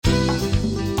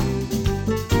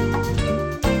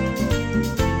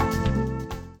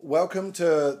Welcome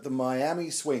to the Miami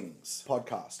Swings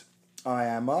podcast. I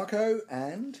am Marco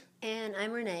and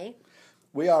I'm Renee.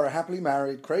 We are a happily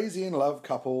married, crazy in love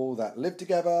couple that live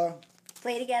together,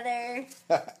 play together,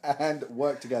 and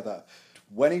work together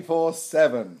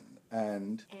 24/7.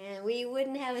 And we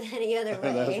wouldn't have it any other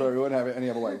way. That's right, we wouldn't have it any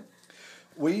other way.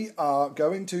 We are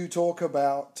going to talk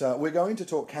about, we're going to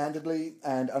talk candidly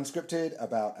and unscripted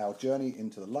about our journey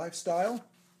into the lifestyle.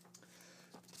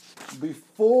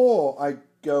 Before I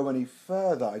go any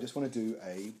further, I just want to do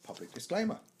a public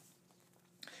disclaimer.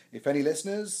 If any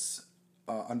listeners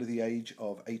are under the age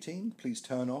of 18, please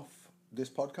turn off this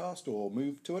podcast or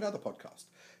move to another podcast.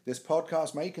 This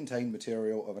podcast may contain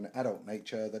material of an adult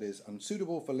nature that is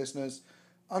unsuitable for listeners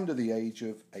under the age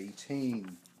of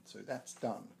 18. So that's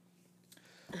done.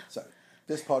 So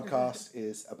this podcast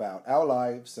is about our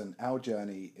lives and our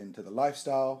journey into the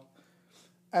lifestyle,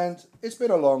 and it's been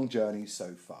a long journey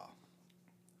so far.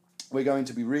 We're going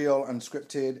to be real,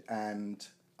 unscripted, and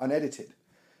unedited.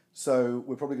 So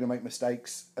we're probably going to make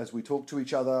mistakes as we talk to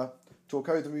each other, talk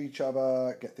over each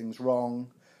other, get things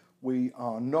wrong. We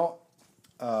are not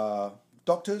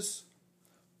doctors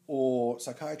or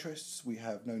psychiatrists. We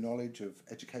have no knowledge of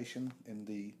education in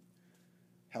the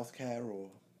healthcare or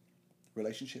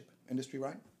relationship industry,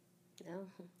 right? No.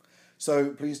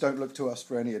 So please don't look to us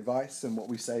for any advice, and what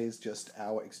we say is just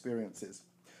our experiences.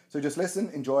 So just listen,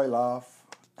 enjoy, laugh,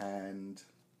 and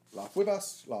laugh with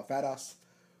us, laugh at us,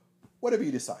 whatever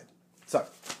you decide. So,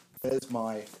 there's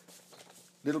my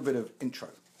little bit of intro.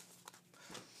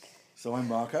 So I'm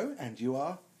Marco, and you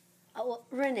are? Oh, well,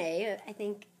 Renee, I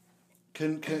think.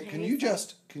 Can you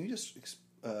just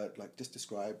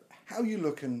describe how you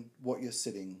look and what you're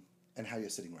sitting and how you're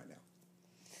sitting right now?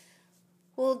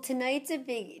 Well, tonight's a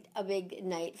big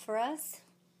night for us.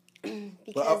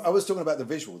 Well, I was talking about the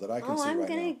visual that I can see right now. I'm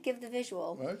going to give the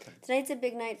visual. Okay. Tonight's a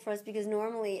big night for us because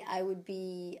normally I would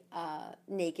be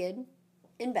naked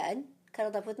in bed,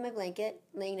 cuddled up with my blanket,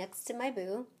 laying next to my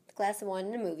boo, a glass of wine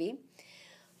and a movie.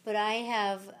 But I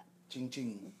have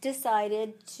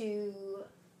decided to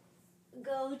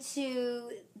go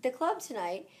to the club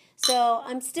tonight. So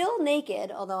I'm still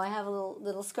naked, although I have a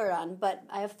little skirt on, but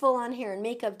I have full-on hair and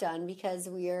makeup done because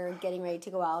we are getting ready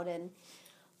to go out. And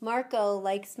Marco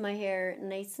likes my hair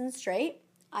nice and straight.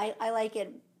 I like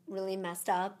it really messed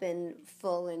up and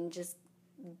full and just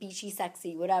beachy,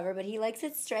 sexy, whatever. But he likes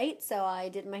it straight, so I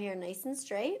did my hair nice and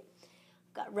straight.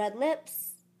 Got red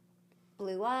lips,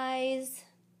 blue eyes.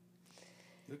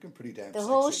 You're looking pretty damn the sexy.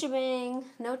 The whole shebang,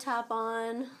 no top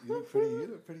on. You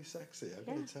look pretty sexy, I've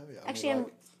got to tell you. Actually,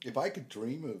 if I could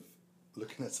dream of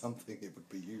looking at something, it would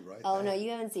be you right Oh, there. no, you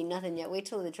haven't seen nothing yet. Wait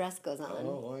till the dress goes on.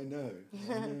 Oh, I know.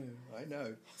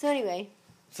 So anyway.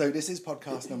 So this is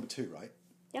podcast number 2, right?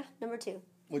 Yeah, number 2.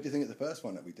 What do you think of the first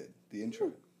one that we did, the intro?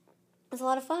 It was a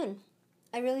lot of fun.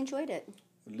 I really enjoyed it.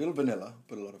 A little vanilla,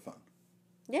 but a lot of fun.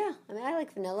 Yeah, I mean, I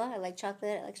like vanilla, I like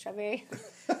chocolate, I like strawberry.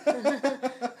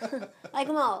 I like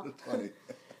them all. That's funny.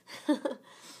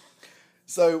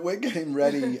 So we're getting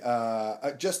ready,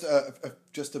 just to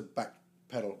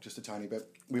backpedal just a tiny bit.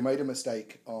 We made a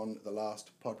mistake on the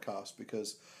last podcast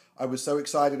because I was so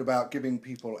excited about giving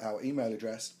people our email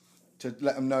address to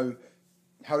let them know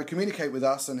how to communicate with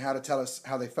us and how to tell us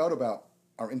how they felt about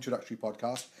our introductory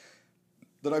podcast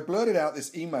that I blurted out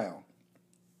this email.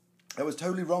 That was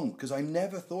totally wrong because I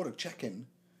never thought of checking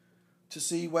to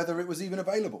see whether it was even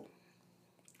available.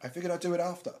 I figured I'd do it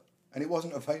after, and it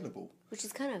wasn't available. Which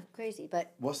is kind of crazy,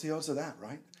 but... What's the odds of that,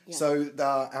 right? Yeah. So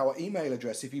our email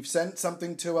address, if you've sent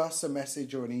something to us, a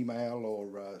message or an email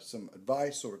or some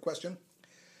advice or a question,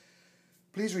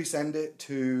 please resend it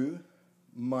to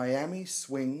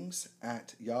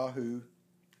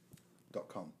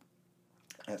miamiswings@yahoo.com.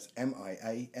 That's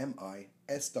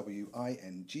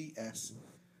MIAMISWINGS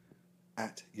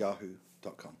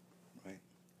 @yahoo.com, right?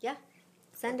 Yeah,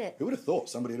 send it. Who would have thought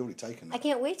somebody had already taken that? I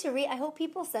can't wait to read. I hope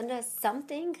people send us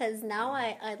something because now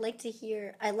I'd like to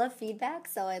hear. I love feedback,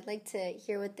 so I'd like to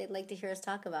hear what they'd like to hear us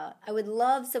talk about. I would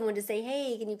love someone to say,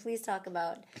 "Hey, can you please talk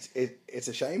about?" It's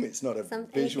a shame it's not a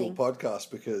visual podcast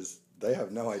because they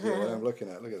have no idea what I'm looking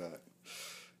at. Look at that.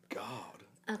 God.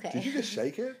 Okay. Did you just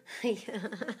shake it? Yeah.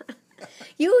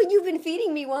 You've been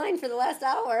feeding me wine for the last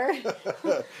hour.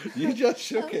 You just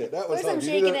shook it. That was Of course I'm hard.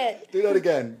 shaking it. Do that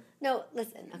again. No,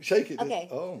 listen. Okay. Shake it. Okay.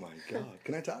 Oh my God.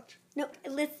 Can I touch? No,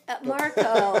 listen,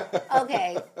 Marco.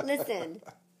 Okay, listen.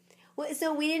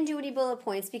 So we didn't do any bullet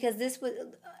points because this was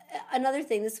another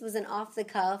thing. This was an off the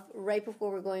cuff right before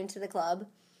we're going to the club.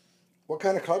 What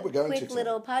kind of club we're going to? Quick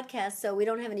little podcast, so we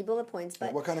don't have any bullet points.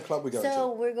 But what kind of club we going to?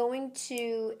 So we're going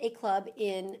to a club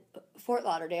in Fort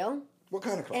Lauderdale. What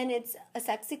kind of club? And it's a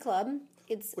sexy club.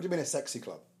 What do you mean a sexy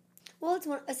club? Well, it's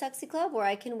a sexy club where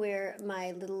I can wear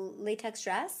my little latex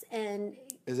dress and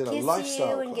Is it a kiss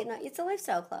lifestyle you and club? It's a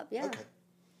lifestyle club. Yeah. Okay.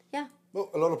 Yeah. Well,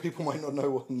 a lot of people might not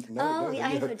know know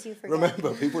yeah, that, I do forget.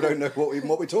 Remember, people don't know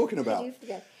what we're talking about. I do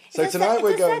forget. So tonight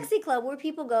we're going. It's a sexy club where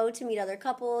people go to meet other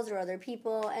couples or other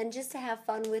people and just to have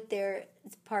fun with their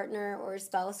partner or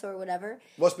spouse or whatever.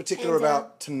 What's particular And,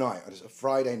 about tonight? It's a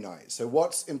Friday night. So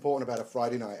what's important about a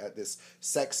Friday night at this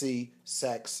sexy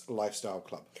sex lifestyle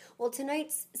club? Well,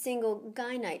 tonight's single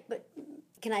guy night, but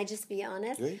can I just be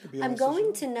honest? Yeah, you can be I'm honest, going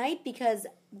sure. tonight because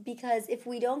if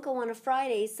we don't go on a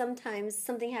Friday, sometimes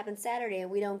something happens Saturday and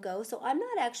we don't go. So I'm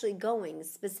not actually going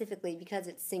specifically because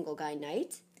it's single guy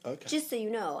night. Okay. Just so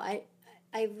you know, I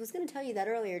was going to tell you that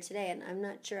earlier today, and I'm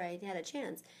not sure I had a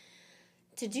chance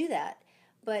to do that.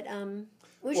 But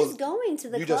we're just going to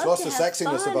the club You just lost to the have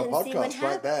sexiness fun of our and see what podcast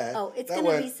right there. happens. Oh, it's That going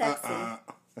to went, be sexy.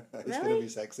 It's Really? going to be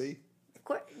sexy. Of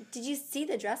course. Did you see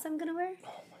the dress I'm going to wear?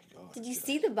 Oh my God. Did you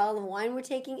see the bottle of wine we're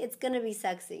taking? It's going to be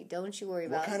sexy. Don't you worry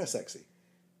about What kind it. of sexy?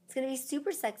 It's going to be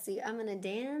super sexy. I'm going to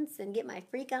dance and get my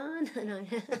freak on.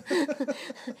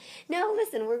 No,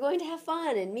 listen, we're going to have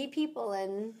fun and meet people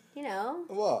and,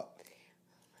 What?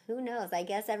 who knows? I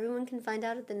guess everyone can find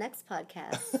out at the next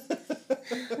podcast.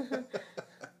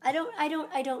 I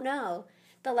don't know.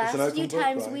 The last an few open book,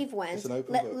 times right? we've went, It's an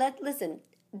open book. listen,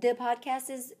 the podcast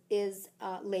is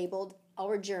labeled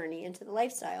Our Journey into the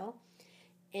Lifestyle.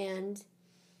 And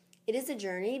it is a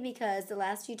journey because the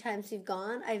last few times we've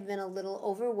gone, I've been a little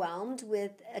overwhelmed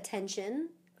with attention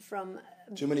from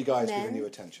Too many guys men. giving you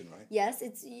attention, right? Yes,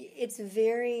 it's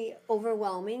very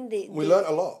overwhelming. We learnt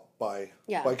a lot by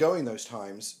Yeah. going those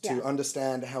times to Yeah.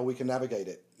 understand how we can navigate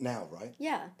it now, right?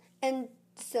 Yeah, and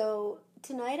so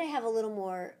tonight I have a little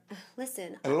more.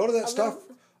 Listen, And a lot of that a stuff,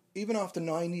 little- even after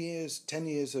 9 years, 10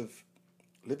 years of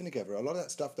living together, a lot of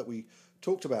that stuff that we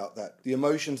talked about, that the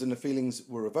emotions and the feelings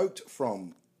were evoked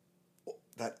from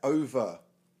that over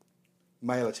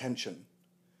male attention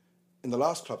in the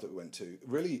last club that we went to,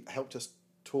 really helped us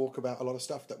talk about a lot of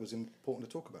stuff that was important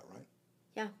to talk about, right?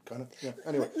 Yeah. Kind of. Yeah.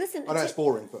 Anyway, Listen, I know it's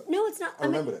boring, but No, it's not. I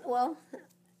remembered it. Well,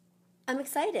 I'm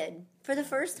excited for the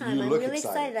first time. You I'm look really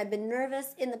excited. excited. I've been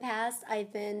nervous in the past.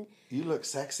 I've been. You look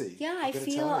sexy. Yeah, I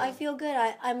feel good.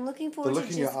 I'm looking The forward look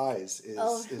to in just. your eyes is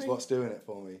Oh. what's doing it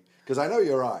for me. Because I know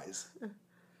your eyes.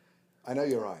 I know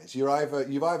your eyes. You've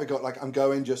either got like, I'm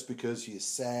going just because you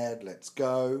said let's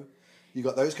go. You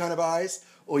got those kind of eyes,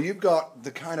 or you've got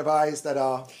the kind of eyes that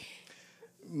are,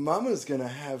 Mama's gonna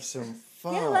have some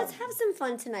fun. Yeah, let's have some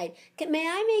fun tonight. May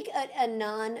I make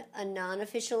a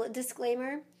non-official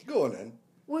disclaimer? Go on then.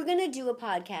 We're gonna do a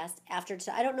podcast after.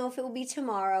 I don't know if it will be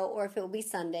tomorrow or if it will be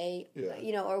Sunday.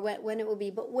 Yeah. Or when it will be.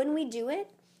 But when we do it,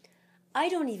 I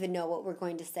don't even know what we're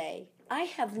going to say. I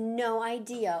have no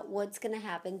idea what's going to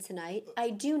happen tonight. I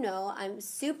do know I'm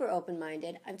super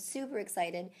open-minded. I'm super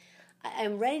excited.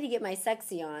 I'm ready to get my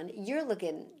sexy on. You're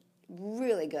looking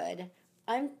really good.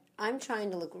 I'm trying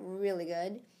to look really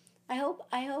good. I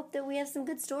hope that we have some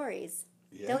good stories.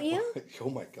 Yeah. Don't you? Oh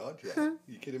my God, yeah.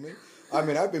 You kidding me? I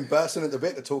mean, I've been bursting at the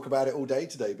bit to talk about it all day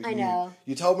today. But I know.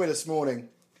 You told me this morning,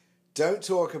 don't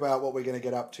talk about what we're going to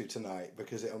get up to tonight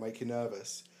because it'll make you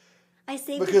nervous. I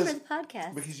saved it for the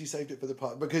podcast. Because you saved it for the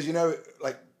part. Because,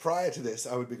 like, prior to this,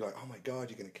 I would be like, oh my God,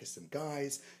 you're going to kiss some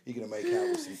guys. You're going to make out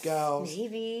with some girls.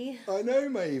 Maybe. I know,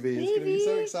 maybe. It's going to be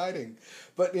so exciting.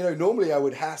 But, normally I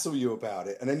would hassle you about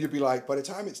it. And then you'd be like, by the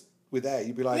time it's with air,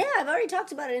 you'd be like... Yeah, I've already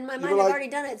talked about it in my mind. like- I've already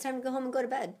done it. It's time to go home and go to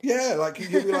bed. Yeah, like,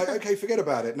 you'd be like, okay, forget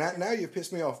about it. Now you've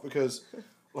pissed me off because...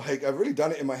 Like, I've really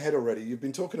done it in my head already. You've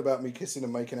been talking about me kissing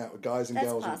and making out with guys and That's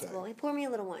girls possible. all day. Pour me a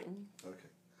little wine. Okay.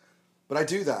 But I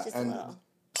do that. Just a and little.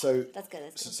 so That's good.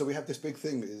 That's good. So we have this big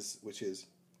thing which is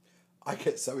I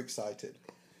get so excited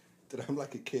that I'm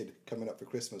like a kid coming up for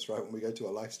Christmas, right, when we go to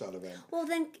a lifestyle event. Well,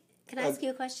 then, can I ask you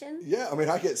a question? Yeah, I mean,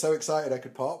 I get so excited I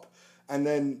could pop. And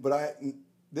then, but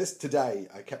today,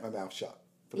 I kept my mouth shut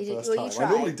for the first time. tried. I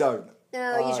normally don't.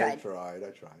 No, you tried. I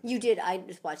tried. You did. I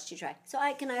just watched you try. So,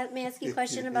 may I ask you a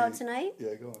question about tonight?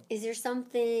 Yeah, go on. Is there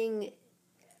something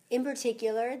in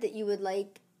particular that you would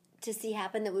like to see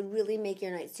happen that would really make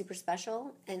your night super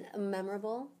special and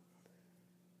memorable?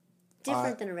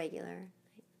 Different than a regular.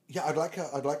 Yeah, I'd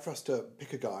like for us to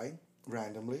pick a guy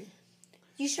randomly.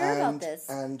 You sure about this?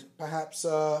 And perhaps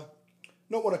not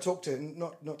want to talk to him,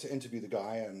 not to interview the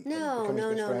guy and No, become his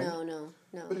best friend,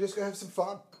 no. but just go have some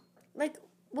fun. Like,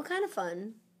 what kind of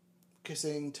fun?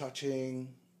 Kissing, touching,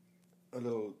 a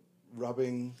little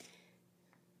rubbing.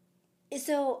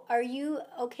 So, are you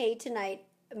okay tonight?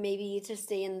 Maybe to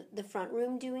stay in the front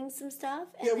room doing some stuff.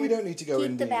 And Yeah, we then don't need to go keep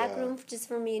in the the, back room just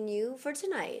for me and you for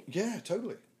tonight. Yeah,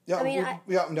 totally. Yeah, I mean,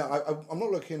 I'm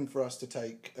not looking for us to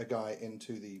take a guy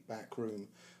into the back room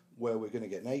where we're going to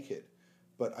get naked,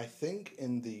 but I think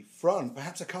in the front,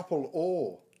 perhaps a couple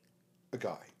or a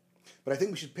guy. But I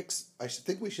think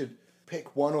we should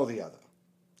pick one or the other,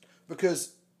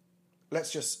 because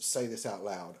let's just say this out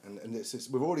loud, and this is,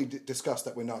 we've already discussed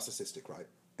that we're narcissistic, right,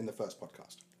 in the first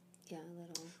podcast. Yeah, a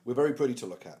little. We're very pretty to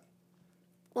look at.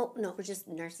 Well, no, we're just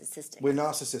narcissistic. We're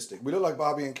narcissistic. We look like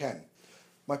Barbie and Ken.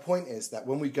 My point is that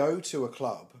when we go to a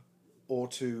club or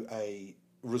to a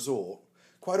resort,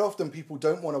 quite often people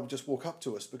don't want to just walk up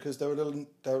to us because they're a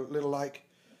little like.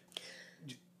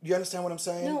 You understand what I'm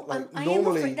saying? No, like, I normally,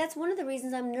 am afraid. That's one of the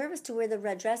reasons I'm nervous to wear the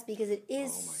red dress, because it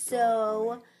is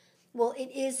well,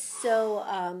 it is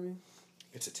so.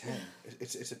 It's a 10.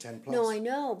 It's a 10 plus. No, I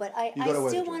know, but I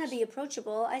still want to be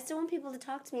approachable. I still want people to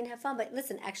talk to me and have fun. But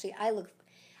listen, actually,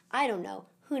 I don't know.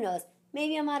 Who knows?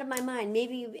 Maybe I'm out of my mind.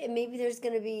 Maybe there's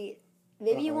going to be.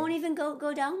 Maybe you won't even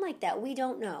go down like that. We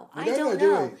don't know. I don't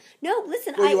know. No,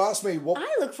 listen. Well, you asked me what.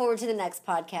 I look forward to the next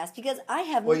podcast because I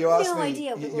have no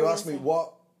idea. You asked me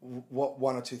what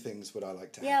one or two things would I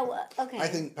like to happen. Yeah. Well, okay. I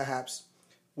think perhaps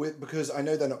because I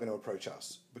know they're not going to approach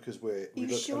us because we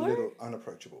look a little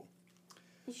unapproachable.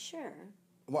 You sure?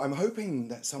 Well, I'm hoping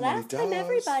that somebody does.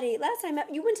 Last time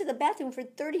you went to the bathroom for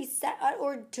 30 seconds,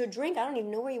 or to drink, I don't even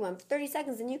know where you went, for 30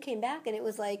 seconds, and you came back, and it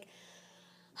was like,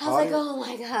 I was like, oh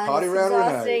my God, party it's round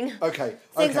exhausting. Renee. Okay.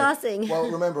 It's exhausting.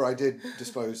 Well, remember, I did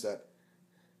disclose that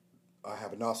I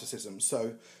have a narcissism,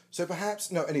 so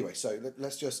perhaps, no, anyway, so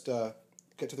let's just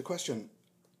get to the question.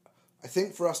 I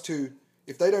think for us to,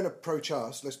 if they don't approach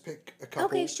us, let's pick a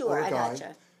couple or a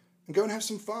guy and go and have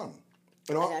some fun.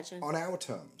 On our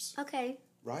terms. Okay.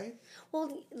 Right?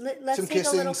 Well, let's some take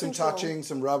kissing, a little some control. touching,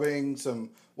 some rubbing, some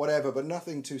whatever, but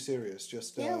nothing too serious.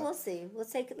 Just yeah, we'll see.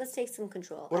 Let's take some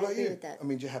control. What about agree you? With that. I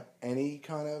mean, do you have any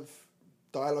kind of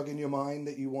dialogue in your mind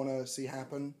that you want to see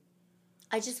happen?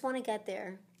 I just want to get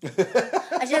there.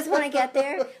 I just want to get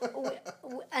there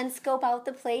and scope out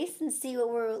the place and see what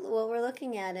we're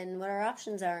looking at and what our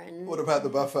options are. And what about the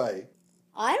buffet?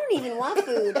 I don't even want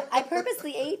food. I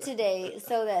purposely ate today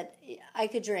so that I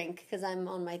could drink because I'm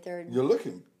on my third. You're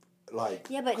looking like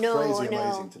crazy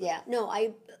amazing today. Yeah, no.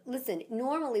 I listen.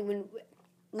 Normally, when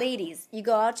ladies, you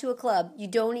go out to a club, you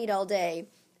don't eat all day,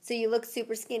 so you look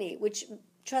super skinny. Which,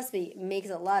 trust me, makes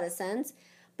a lot of sense.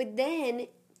 But then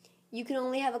you can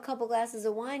only have a couple glasses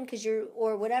of wine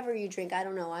or whatever you drink. I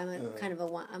don't know. I'm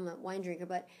a wine drinker,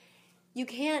 but you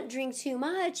can't drink too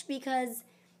much because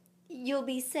you'll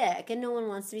be sick, and no one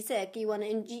wants to be sick. You want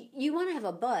to have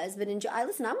a buzz, but enjoy. I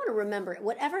want to remember it.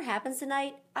 Whatever happens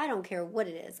tonight, I don't care what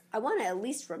it is. I want to at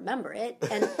least remember it,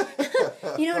 and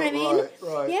you know what I mean?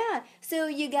 Right. Yeah. So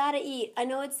you gotta eat. I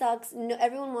know it sucks. No,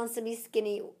 everyone wants to be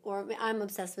skinny, or I'm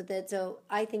obsessed with it. So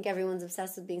I think everyone's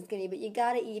obsessed with being skinny. But you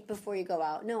gotta eat before you go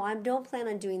out. No, I don't plan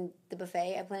on doing the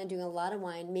buffet. I plan on doing a lot of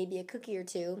wine, maybe a cookie or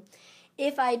two.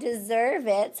 If I deserve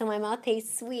it, so my mouth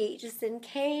tastes sweet, just in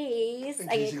case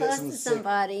I get close to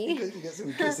somebody. In case you get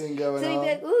some kissing going on. So you'd be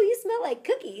like, ooh, you smell like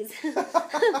cookies.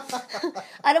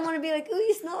 I don't want to be like, ooh,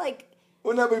 you smell like...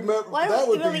 Wouldn't that be Why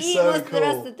don't we really eat most of the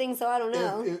rest of the things, so I don't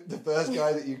know. If the first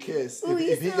guy that you kiss, ooh,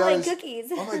 if you he smell goes, like cookies.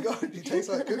 Oh my God, you taste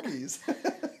like cookies.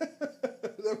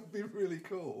 That would be really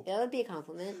cool. Yeah, that would be a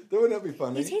compliment. Wouldn't that be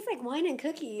funny? You taste like wine and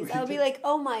cookies. I would be like,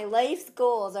 oh, my life's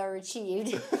goals are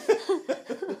achieved.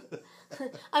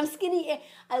 I'm skinny.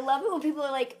 I love it when people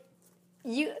are like,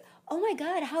 oh my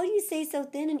God, how do you stay so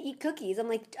thin and eat cookies? I'm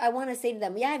like, I want to say to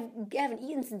them, yeah, I haven't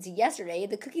eaten since yesterday.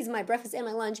 The cookies are my breakfast and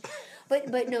my lunch.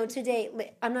 But no,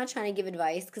 today, I'm not trying to give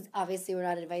advice because obviously we're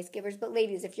not advice givers. But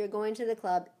ladies, if you're going to the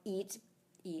club, eat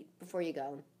before you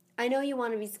go. I know you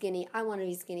want to be skinny. I want to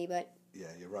be skinny, but yeah,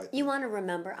 you're right. You want to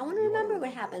remember. I want to remember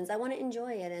what happens. I want to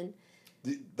enjoy it. And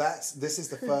this is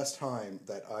the first time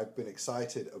that I've been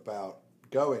excited about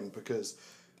going, because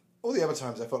all the other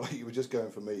times I felt like you were just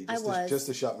going for me, just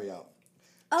to shut me up.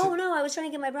 Oh, no, I was trying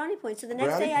to get my brownie points. So the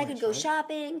next day I could go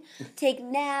shopping, take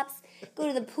naps, go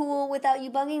to the pool without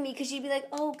you bugging me, because you'd be like,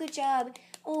 oh, good job.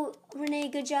 Oh, Renee,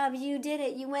 good job. You did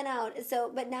it. You went out.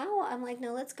 So, but now I'm like,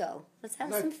 no, let's go. Let's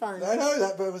have some fun. I know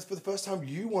that, but it was for the first time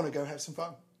you want to go have some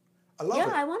fun. I love it.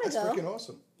 Yeah, I want to go. That's freaking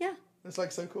awesome. Yeah. It's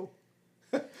like so cool.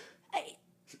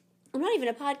 I'm not even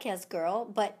a podcast girl,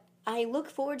 but I look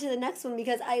forward to the next one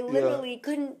because I literally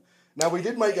couldn't. Now, we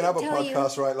did make another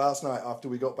podcast right last night after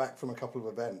we got back from a couple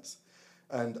of events,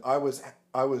 and I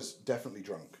was definitely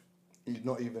drunk.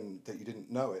 Not even that you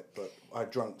didn't know it, but I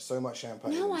drank so much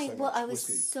champagne. No, and so much I was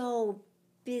whiskey. so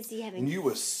busy having. And you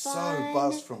were so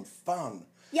buzzed from fun.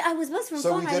 Yeah, I was buzzed from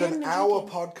fun. So we did an hour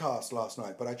podcast last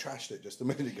night, but I trashed it just a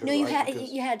minute ago. No, you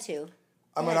had to.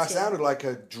 I mean, I sounded like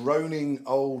a droning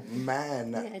old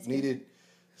man that it's needed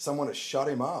someone to shut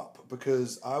him up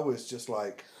because I was just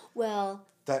like Well,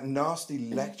 that nasty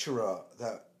lecturer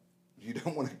that you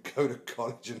don't want to go to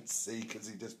college and see because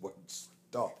he just won't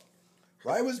stop.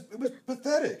 Right? It was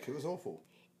pathetic. It was awful.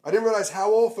 I didn't realize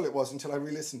how awful it was until I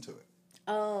re-listened to it.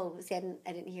 oh, see,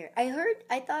 I didn't hear.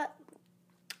 I thought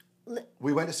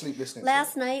We went to sleep listening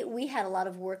last to it. night we had a lot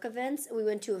of work events. We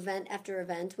went to event after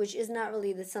event, which is not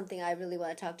really something I really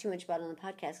want to talk too much about on the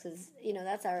podcast because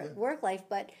that's our work life.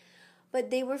 But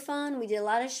they were fun. We did a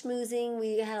lot of schmoozing.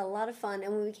 We had a lot of fun.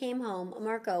 And when we came home,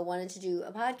 Marco wanted to do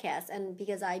a podcast, and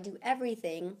because I do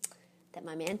everything that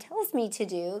my man tells me to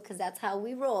do, because that's how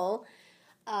we roll.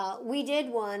 We did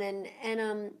one,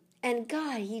 and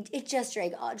God, it just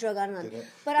drug on and on. Did it?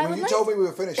 But I mean, you told me we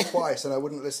were finished twice, and I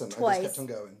wouldn't listen. Twice. I just kept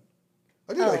on going.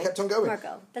 I did. I kept on going.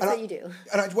 Marco, that's what you do.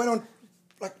 And I went on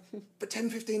like for 10,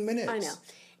 15 minutes. I know.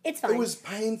 It's fine. It was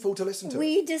painful to listen to.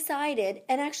 We decided,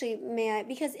 and actually,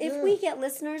 because if we get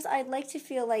listeners, I'd like to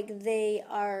feel like they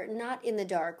are not in the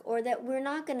dark, or that we're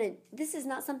not going to, this is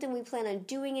not something we plan on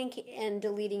doing and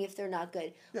deleting if they're not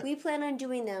good. Yeah. We plan on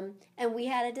doing them, and we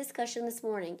had a discussion this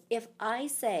morning. If I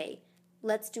say,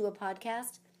 let's do a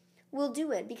podcast, we'll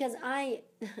do it, because I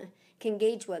can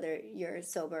gauge whether you're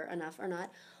sober enough or not.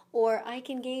 Or I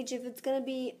can gauge if it's going to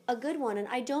be a good one. And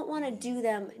I don't want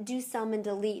to do some and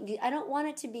delete. I don't want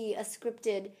it to be a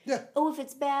scripted, if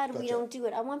it's bad, we don't do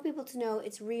it. I want people to know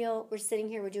it's real. We're sitting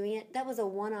here, we're doing it. That was a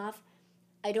one-off.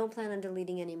 I don't plan on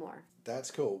deleting anymore. That's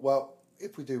cool. Well,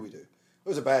 if we do, we do. It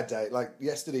was a bad day. Like,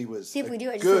 yesterday was See, if we do,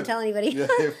 I just good. won't tell anybody. Yeah,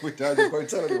 if we don't, I just won't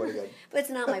tell anyone again. But it's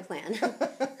not my plan.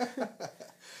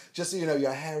 Just so you know,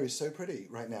 your hair is so pretty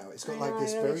right now. It's got like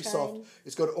this really very tried. soft.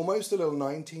 It's got almost a little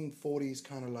 1940s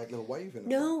kind of like little wave in it.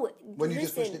 No, when you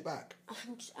just pushed it back.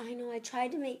 I know. I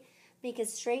tried to make it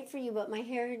straight for you, but my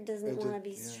hair doesn't want to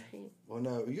be straight. Well,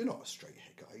 no, you're not a straight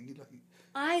hair guy.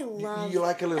 I love. You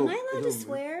like a little. Am I allowed to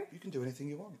swear? You can do anything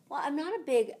you want. Well, I'm not a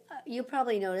big. You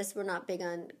probably noticed we're not big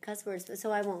on cuss words, so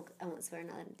I won't swear.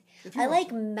 I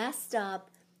like messed up.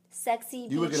 Sexy,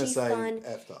 beachy, you were going to say fun.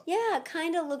 effed up. Yeah,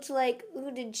 kind of looked like,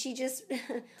 ooh, did she just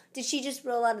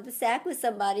roll out of the sack with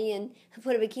somebody and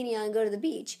put a bikini on and go to the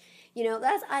beach?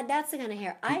 That's the kind of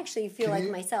hair I actually feel like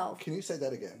myself. Can you say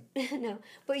that again? No,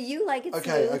 but you like it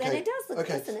smooth, and it does look.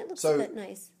 Listen, it looks a bit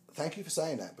nice. Thank you for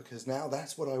saying that, because now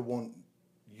that's what I want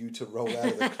you to roll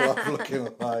out of the club looking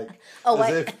like.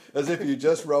 As if you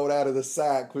just rolled out of the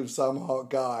sack with some hot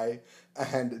guy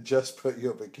and just put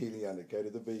your bikini on to go to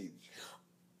the beach.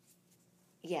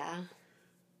 Yeah.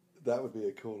 That would be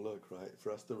a cool look, right?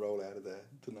 For us to roll out of there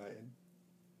tonight.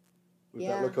 With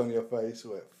that look on your face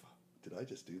where, did I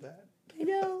just do that? I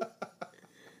know.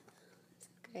 It's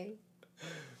okay.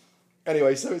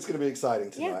 Anyway, so it's going to be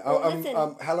exciting tonight. Yeah, well,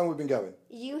 listen, how long have we been going?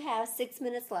 You have 6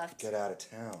 minutes left. Get out of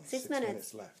town. 6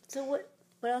 minutes left. So what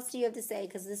else do you have to say?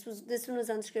 Because this one was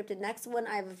unscripted. Next one,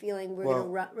 I have a feeling we're going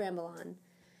to ramble on.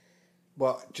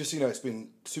 Well, just so you know, it's been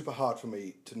super hard for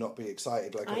me to not be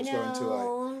excited. Like I was going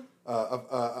to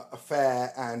a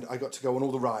fair, and I got to go on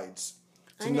all the rides.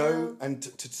 To know and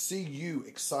to see you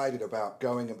excited about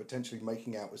going and potentially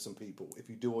making out with some people, if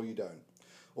you do or you don't,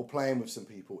 or playing with some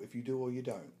people, if you do or you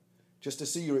don't. Just to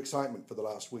see your excitement for the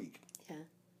last week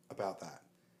about that.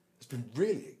 It's been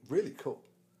really, really cool.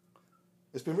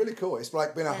 It's been really cool. It's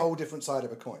like been a whole different side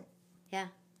of a coin. Yeah.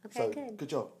 Okay, so, good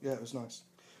job. Yeah, it was nice.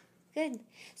 Good.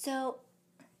 So...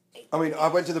 I mean, I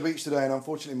went to the beach today, and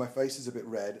unfortunately my face is a bit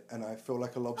red, and I feel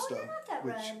like a lobster, you're not that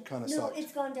which red. kind of No, sucked.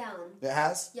 it's gone down. It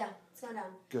has? Yeah, it's gone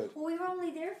down. Good. Well, we were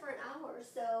only there for an hour,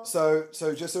 so...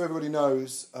 So just so everybody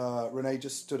knows, Renee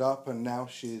just stood up, and now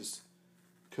she's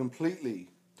completely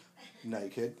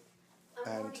naked.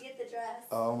 I'm going to get the dress.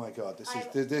 Oh my God,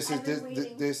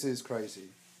 this is crazy.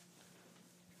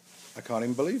 I can't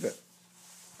even believe it.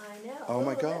 I know. Oh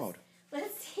my God.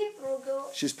 Let's see if we'll go...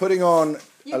 She's putting on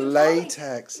a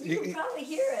latex... You can probably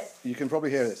hear it. You can probably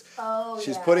hear this. Oh,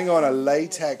 She's putting on a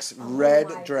latex red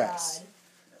dress.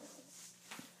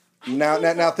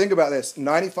 Now think about this.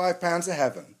 95 pounds of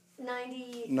heaven.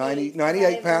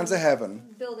 98 pounds of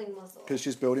heaven. Building muscle. Because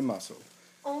she's building muscle.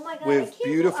 Oh my God, with I can't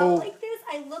beautiful... go out like this.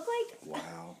 I look like...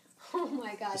 Wow. Oh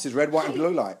my God. This is red, white, and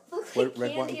blue light. Look like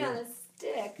red, white, and candy blue. on a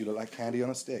stick. You look like candy on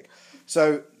a stick.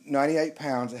 So, 98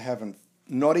 pounds of heaven.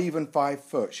 Not even 5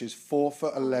 foot. She's 4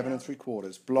 foot 11 and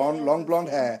 3/4. Blonde, long blonde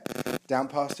hair, down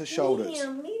past her shoulders.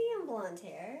 Medium blonde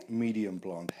hair. Medium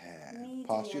blonde hair,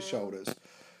 past your shoulders,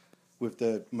 with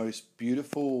the most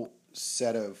beautiful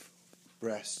set of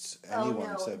breasts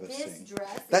anyone's ever seen.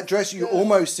 That dress, you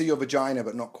almost see your vagina,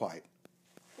 but not quite.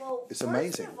 Well, it's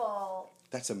amazing. First of all,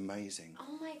 that's amazing.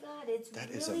 Oh my my God, it's That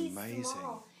really is amazing.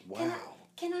 small. Wow.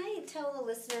 Can I tell the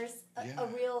listeners Yeah. a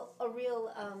real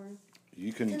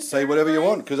You can concern say of whatever you mine?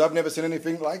 want, because I've never seen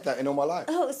anything like that in all my life.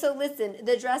 Oh, so listen,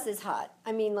 the dress is hot.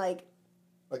 I mean, like,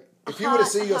 Like, if you were to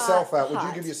see yourself out, would you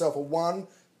hot. give yourself a 1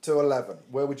 to 11?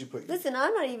 Where would you put you? listen,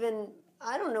 I'm not even,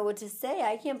 I don't know what to say.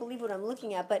 I can't believe what I'm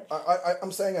looking at, but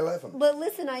I'm saying 11. But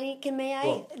listen,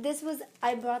 Go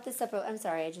I brought this up. I'm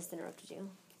sorry, I just interrupted you.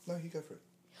 No, you go for it.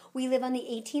 We live on the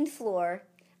 18th floor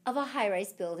of a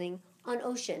high-rise building on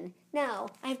Ocean. Now,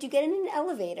 I have to get in an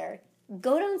elevator,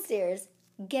 go downstairs,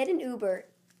 get an Uber,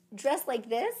 dress like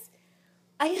this.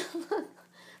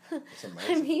 It's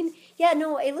amazing. I mean, yeah,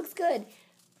 no, it looks good.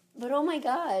 But oh my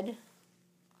God.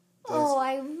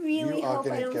 I really hope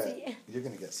I don't see. You're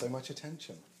going to get so much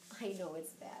attention. I know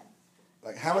it's bad.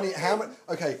 Like, how many,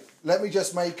 okay, let me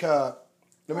just make a,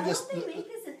 Why don't they make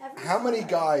this in every how many color?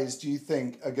 guys do you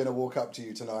think are going to walk up to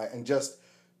you tonight and just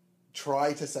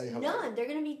try to say hello? None. They're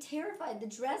going to be terrified. The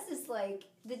dress is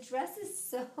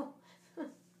so...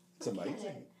 It's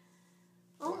amazing.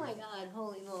 Oh my God,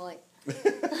 holy moly.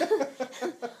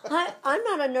 I'm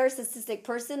not a narcissistic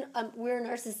person. We're a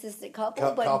narcissistic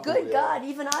couple, but couple, good yeah. God,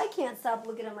 even I can't stop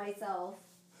looking at myself.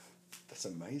 That's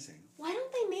amazing. Why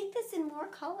don't they make this in more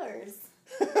colors?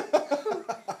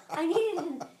 I need it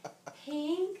in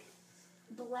pink,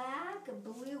 black,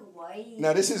 blue, white.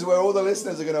 Now, this is where all the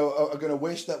listeners are gonna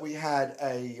wish that we had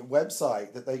a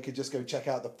website that they could just go check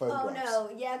out the Oh photographs.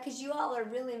 no, yeah, because you all are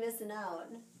really missing out.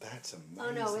 That's amazing.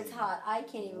 Oh no, it's hot. I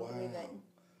can't even believe it.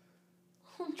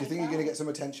 Oh Do you think you're going to get some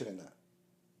attention in that?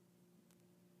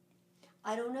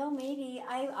 I don't know, maybe.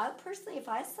 I personally, if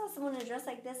I saw someone in a dress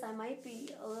like this, I might be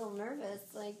a little nervous.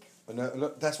 Like, No,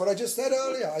 look, that's what I just said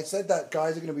earlier. I said that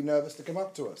guys are going to be nervous to come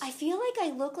up to us. I feel like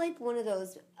I look like one of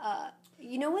those,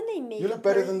 you know when they make You look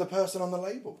better than the person on the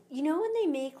label. You know when they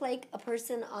make, like, a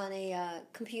person on a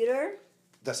computer?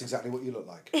 That's exactly what you look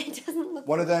like. It doesn't look...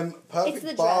 One of them It's the perfect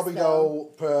dress, Barbie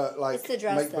though. doll, It's the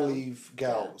dress, make-believe though.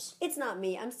 gals. Yeah. It's not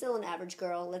me. I'm still an average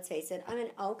girl, let's face it. I'm an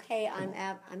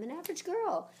average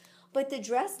girl. But the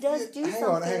dress does do Hang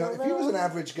something. on. If you was an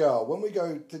average girl, when we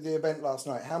go to the event last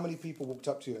night, how many people walked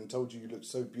up to you and told you you looked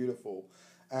so beautiful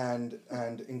and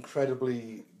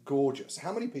incredibly gorgeous?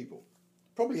 How many people?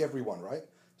 Probably everyone, right?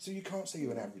 So you can't say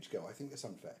you're an average girl. I think that's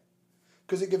unfair.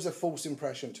 Because it gives a false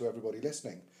impression to everybody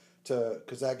listening.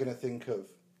 Because they're going to think of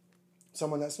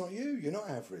someone that's not you. You're not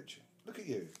average. Look at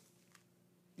you.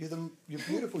 You're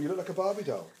beautiful. You look like a Barbie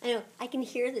doll. I know. I can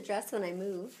hear the dress when I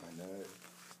move. I know.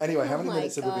 Anyway, how many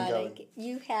minutes have we been going?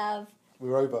 You have...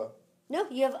 We're over. No,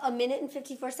 you have 1 minute and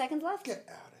 54 seconds left. Get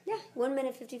out of Yeah, here. 1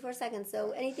 minute 54 seconds. So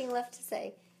anything left to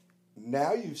say?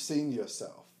 Now you've seen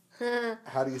yourself.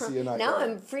 How do you see your night? Now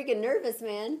going? I'm freaking nervous,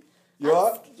 man. You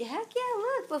are? Heck yeah,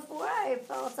 look, before I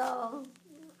felt all...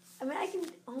 I mean, I can...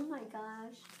 Oh my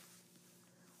gosh.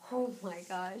 Oh my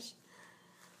gosh.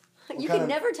 You can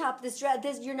never top this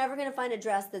dress. You're never going to find a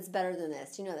dress that's better than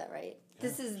this. You know that, right? Yeah,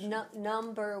 this is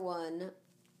number one.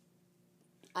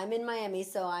 I'm in Miami,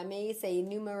 so I may say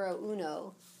numero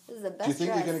uno. This is the best dress. Do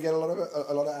you think you're going to get a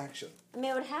lot of action? I mean,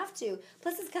 I would have to.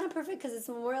 Plus, it's kind of perfect because it's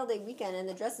Memorial Day weekend, and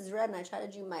the dress is red, and I try to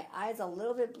do my eyes a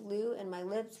little bit blue, and my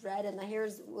lips red, and the hair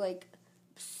is, like,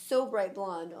 so bright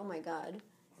blonde. Oh, my God.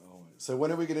 So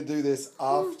when are we going to do this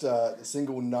after the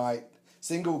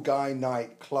single guy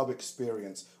night club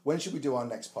experience? When should we do our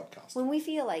next podcast? When we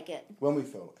feel like it. When we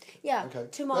feel like it. Yeah. Okay.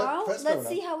 Tomorrow, That's let's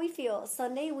see how we feel.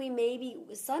 Sunday, we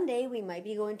might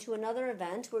be going to another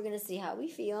event. We're going to see how we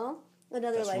feel.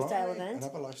 Another lifestyle event.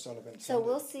 Another lifestyle event. So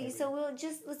we'll see. Maybe. So we'll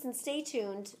just listen. Stay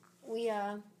tuned.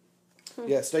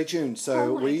 Yeah, stay tuned.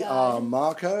 So we are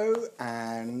Marco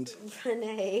and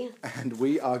Renee, and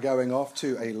we are going off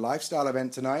to a lifestyle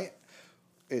event tonight.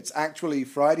 It's actually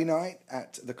Friday night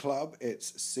at the club.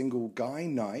 It's single guy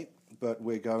night, but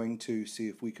we're going to see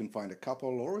if we can find a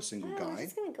couple or a single guy. We're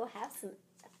just going to go have some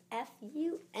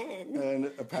FUN.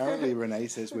 And apparently Renee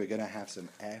says we're going to have some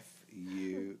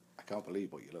FU. I can't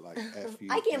believe what you look like. FU.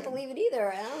 I can't believe it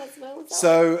either. It's my own self.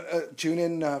 So tune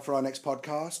in for our next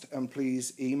podcast, and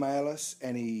please email us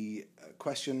any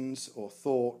questions or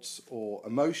thoughts or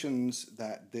emotions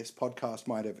that this podcast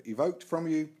might have evoked from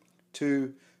you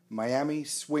to Miami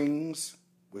Swings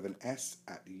with an S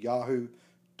at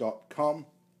yahoo.com.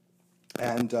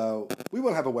 And we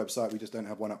will have a website, we just don't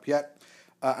have one up yet.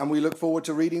 And we look forward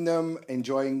to reading them,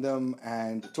 enjoying them,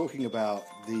 and talking about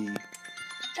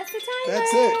That's the time.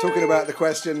 That's it, talking about the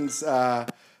questions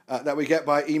that we get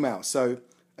by email. So,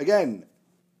 again,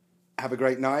 have a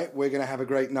great night. We're going to have a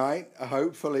great night.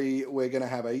 Hopefully, we're going to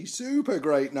have a super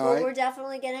great night. Well, we're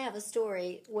definitely going to have a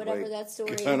story, whatever that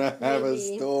story is. We're going to have a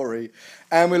story.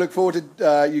 And we look forward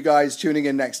to you guys tuning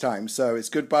in next time. So it's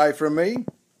goodbye from me.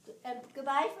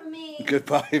 Goodbye from me.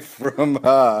 Goodbye from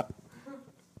her.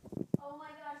 Oh my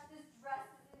gosh, this dress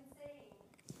is insane.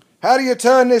 How do you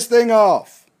turn this thing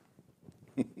off?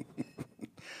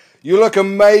 You look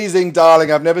amazing,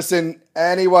 darling. I've never seen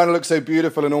anyone look so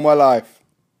beautiful in all my life.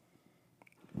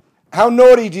 How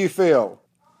naughty do you feel?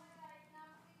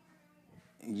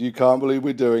 You can't believe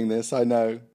we're doing this, I know.